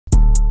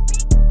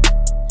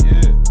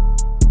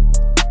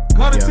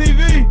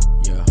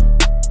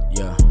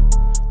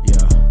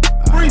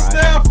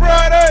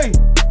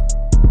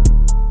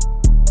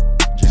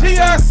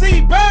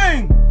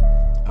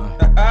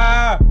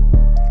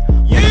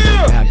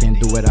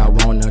what I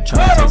wanna.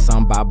 Tryna take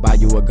something by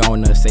you a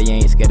goner. Say you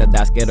ain't scared of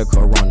die, scared of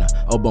corona.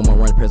 Obama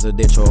run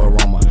presidential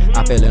aroma.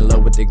 I fell in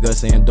love with the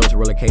guts and dose.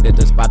 Relocated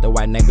to spot the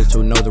white neighbors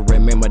too know to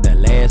remember the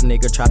last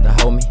nigga tried to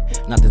hold me.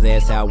 Knocked his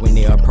ass out when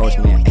they approached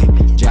me.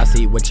 Just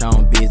see what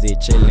y'all busy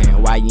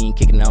chillin'. Why you ain't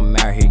kicking up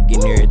out here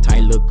getting every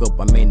time look up?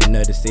 I'm in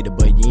another city,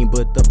 but you ain't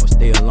booked up. I'm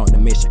still on the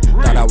mission.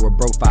 Thought I was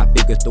broke 5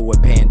 figures through a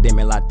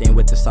pandemic. Locked in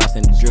with the sauce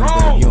and the drink.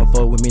 But you don't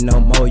fuck with me no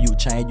more. You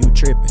change, you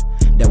trippin'.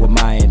 That was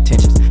my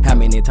intentions. How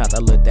many times I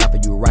looked out for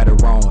you, right or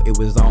wrong? It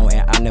was on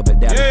and I never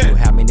doubted you.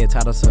 How many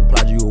times I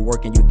supplied you were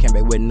working, you came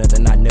back with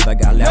nothing, I never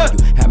got loud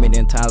with you. How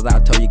many times I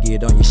told you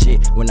get on your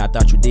shit when I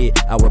thought you did,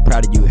 I was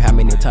proud of you. How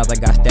many times I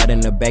got stabbed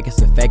in the back,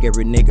 it's a fact,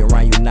 every nigga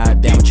around you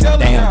not down with you.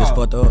 Damn, just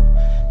fucked up.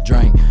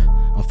 Drink,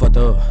 I'm fucked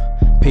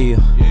up. Pill,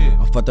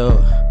 I'm fucked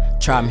up.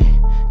 Try me,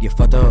 get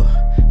fucked up.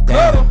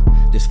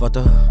 Damn, just fucked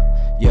up.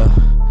 Yeah.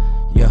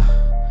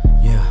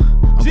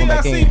 I'm going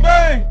back in.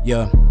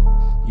 Yeah.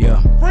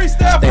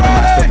 Freestyle Stay to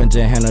myself and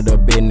just handle the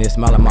business.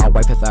 Smiling my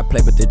wife as I play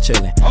with the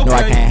chillin'. No,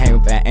 I can't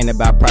hang if I ain't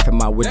about profit.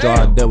 My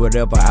withdrawal, do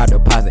whatever I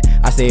deposit.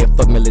 I said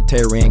fuck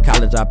military in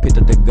college. I picked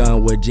up the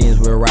gun with jeans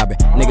with robbing.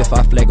 Niggas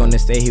fought flag on the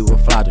say he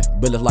was flogging.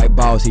 Bullets like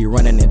balls, he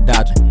running and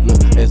dodging.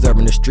 Look,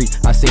 observing the street.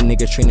 I see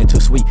niggas treating too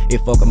sweet.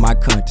 It fuck with my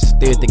conscience.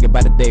 Still thinking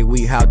about the day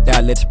we hopped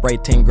out. Let's spray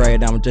 10th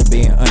grade. I'm just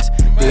being honest.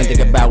 Still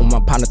thinking about when my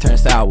partner turned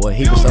sour.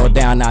 He was so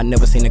down, I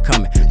never seen it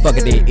coming. Fuck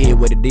it, it is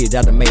what it is.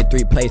 I done made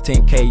 3 plays,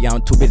 10K.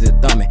 I'm too busy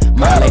thumbing.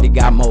 My lady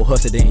got more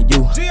hustle than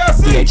you.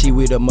 DHE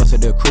with the muscle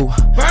the crew.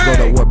 Go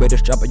to war, better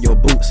strap on your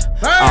boots.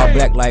 All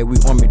black like we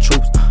army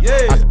troops.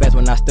 I spaz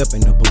when I step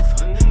in the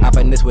booth. I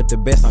finesse with the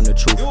best on the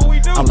truth.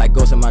 I'm like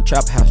ghost in my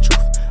trap house truth.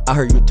 I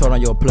heard you told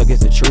on your plug,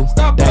 is it true?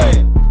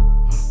 Damn.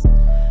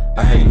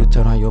 I heard you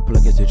told on your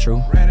plug, is it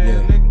true?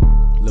 Yeah.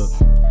 Look.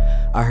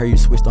 I heard you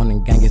switched on the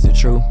gang, is it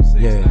true?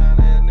 Yeah.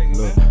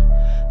 Look.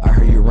 I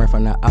heard you run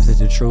from the ops, is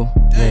it true?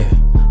 Yeah.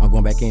 I'm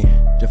going back in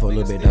just for a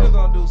little bit though.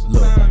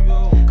 Look.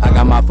 I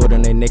got my foot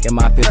on their neck and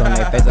my fist on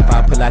their face. If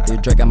I pull out the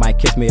drink, I might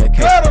kiss me a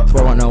case.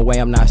 Swear on the way,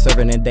 I'm not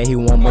serving the day. He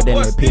want more than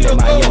a pill that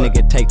my young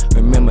nigga take.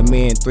 Remember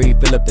me and 3,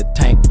 fill up the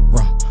tank.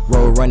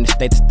 Roll running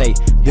state to state.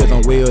 Deals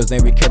on wheels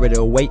and we carry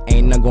the weight.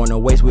 Ain't nothing going to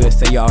waste. We'll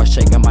say y'all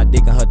shaking my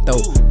dick in her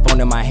throat. Phone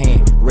in my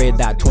hand. Red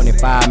dot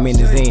 25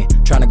 minutes in.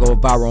 Tryna go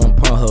viral on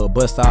Pornhub.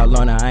 Bust all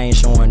on her. I ain't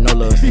showing no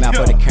love. Snap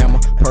for the camera.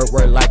 Perk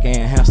work like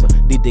an enhancer.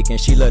 D-dick and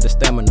she love the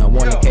stamina.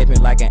 Wanna catch me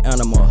like an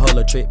animal. Hold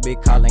a trick.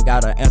 Big call and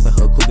gotta answer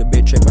her. Cougar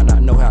big trip and I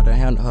know how to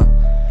handle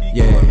her.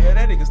 Yeah.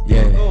 That nigga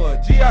still going.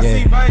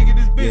 GIC bang in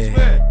this bitch,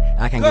 man.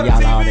 I can't give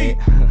y'all all that.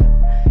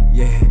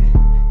 Yeah.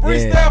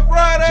 Freestyle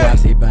Friday.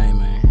 GIC bang,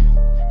 man.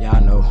 Y'all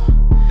know.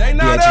 They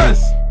not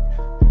us.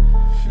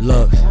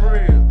 Looks,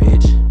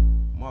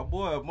 bitch. My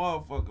boy a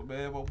motherfucker,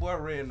 man. My boy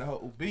ran the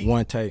whole beat.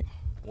 One take.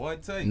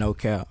 No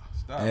cap.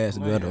 Ass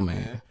Gutta,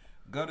 man.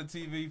 Gutta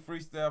TV,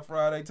 Freestyle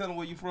Friday. Tell them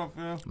where you from,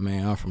 Phil.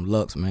 Man, I'm from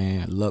Lux,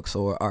 man.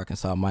 Luxor,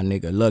 Arkansas, my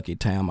nigga. Lucky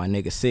Town, my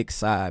nigga. 6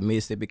 side,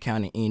 Mississippi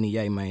County,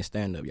 NEA, man.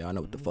 Stand up. Y'all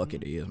know what the fuck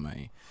it is,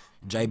 man.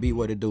 JB,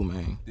 what it do,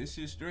 man? This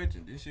shit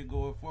stretching. This shit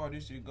going far.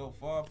 This shit go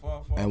far.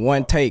 And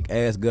one take,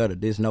 ass Gutta.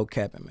 This no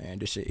capping, man.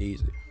 This shit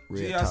easy.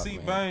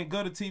 GIC bang,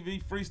 Gutta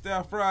TV,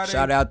 Freestyle Friday.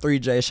 Shout out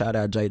 3J, shout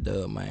out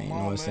J-Dub, man. You know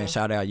what I'm saying?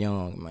 Shout out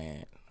Young,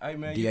 man. Hey,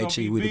 man,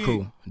 DHE with the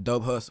crew.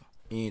 Dope Hustle,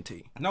 ENT.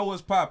 Know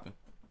what's popping.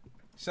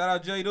 Shout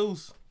out J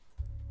Deuce.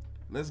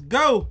 Let's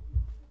go.